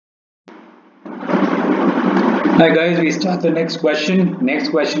Hi guys, we start the next question. Next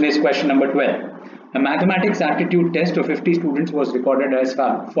question is question number 12. A mathematics aptitude test of 50 students was recorded as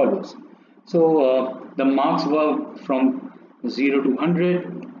follows. So the marks were from 0 to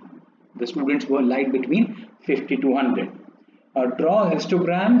 100. The students were light between 50 to 100. Draw a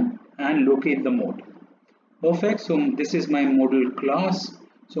histogram and locate the mode. Perfect. So this is my modal class.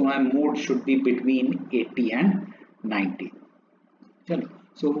 So my mode should be between 80 and 90.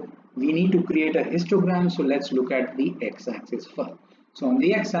 So we need to create a histogram. So let's look at the x-axis first. So on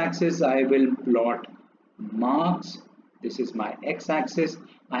the x-axis, I will plot marks. This is my x-axis.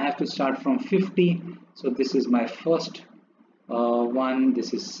 I have to start from 50. So this is my first one.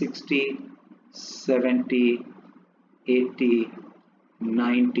 This is 60, 70, 80,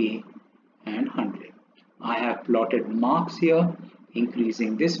 90 and 100. I have plotted marks here,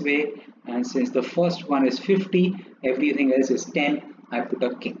 increasing this way, and since the first one is 50, everything else is 10, I put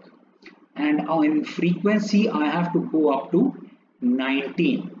a kick. And in frequency, I have to go up to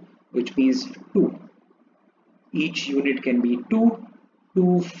 19, which means 2. Each unit can be 2,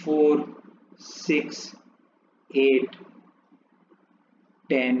 2, 4, 6, 8,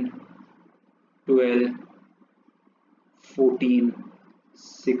 10, 12, 14,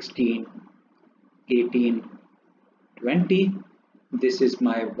 16, 18, 20. This is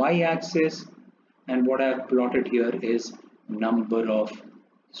my y-axis, and what I have plotted here is number of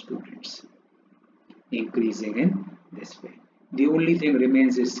students, increasing in this way. The only thing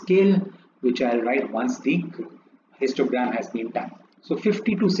remains is scale, which I'll write once the histogram has been done. So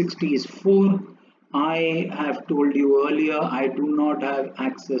 50 to 60 is 4. I have told you earlier, I do not have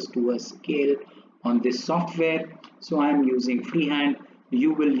access to a scale on this software, so I am using freehand.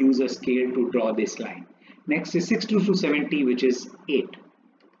 You will use a scale to draw this line. Next is 60 to 70, which is 8.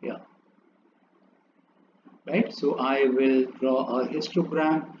 Yeah. Right, so I will draw a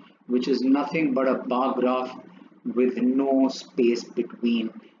histogram, which is nothing but a bar graph with no space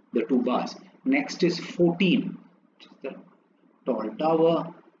between the two bars. Next is 14, which is the tall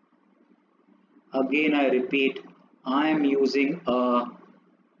tower. Again, I repeat, I am using a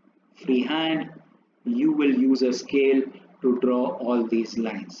freehand. You will use a scale to draw all these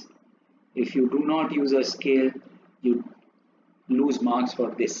lines. If you do not use a scale, you lose marks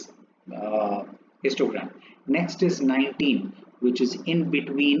for this histogram. Next is 19, which is in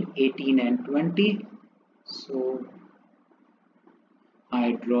between 18 and 20. So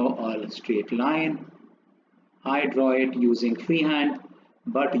I draw a straight line. I draw it using freehand,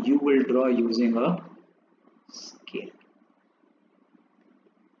 but you will draw using a scale.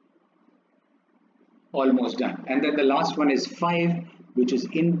 Almost done. And then the last one is 5, which is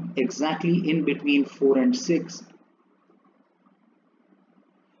exactly in between 4 and 6.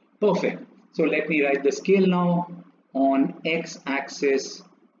 Perfect. So let me write the scale now. On x-axis,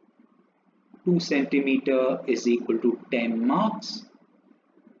 2 centimeter is equal to 10 marks.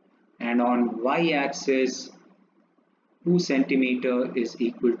 And on y-axis, 2 centimeter is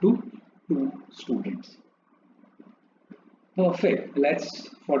equal to 2 students. Perfect.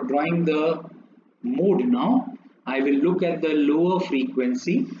 For drawing the mode now, I will look at the lower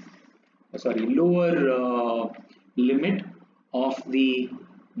limit of the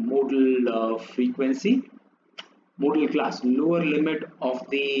modal frequency, modal class, lower limit of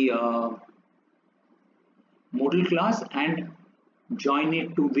the modal class, and join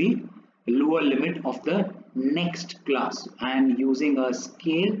it to the lower limit of the next class. I am using a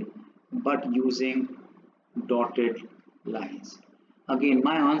scale but using dotted lines. Again,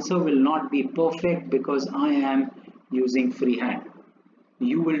 my answer will not be perfect because I am using freehand.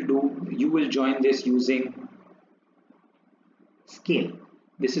 You will join this using scale.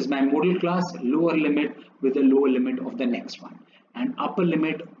 This is my modal class, lower limit with the lower limit of the next one, and upper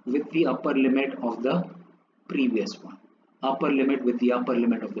limit with the upper limit of the previous one. Upper limit with the upper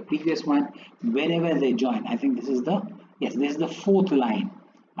limit of the previous one. Whenever they join, I think this is the fourth line.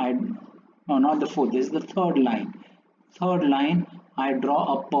 No, not the fourth. This is the third line. Third line, I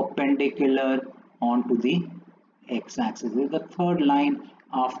draw a perpendicular onto the x-axis. This is the third line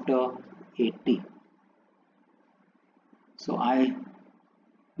after 80. So I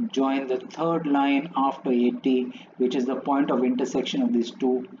join the third line after 80, which is the point of intersection of these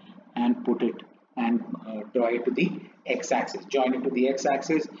two, and put it and draw it to the x-axis. Join it to the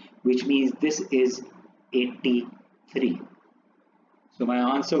x-axis, which means this is 83. So my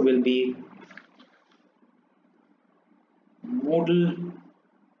answer will be modal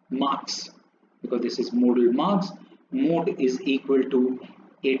marks, because this is modal marks. Mode is equal to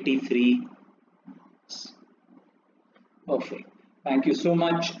 83 marks. Perfect. Thank you so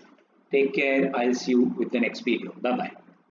much. Take care. I'll see you with the next video. Bye bye.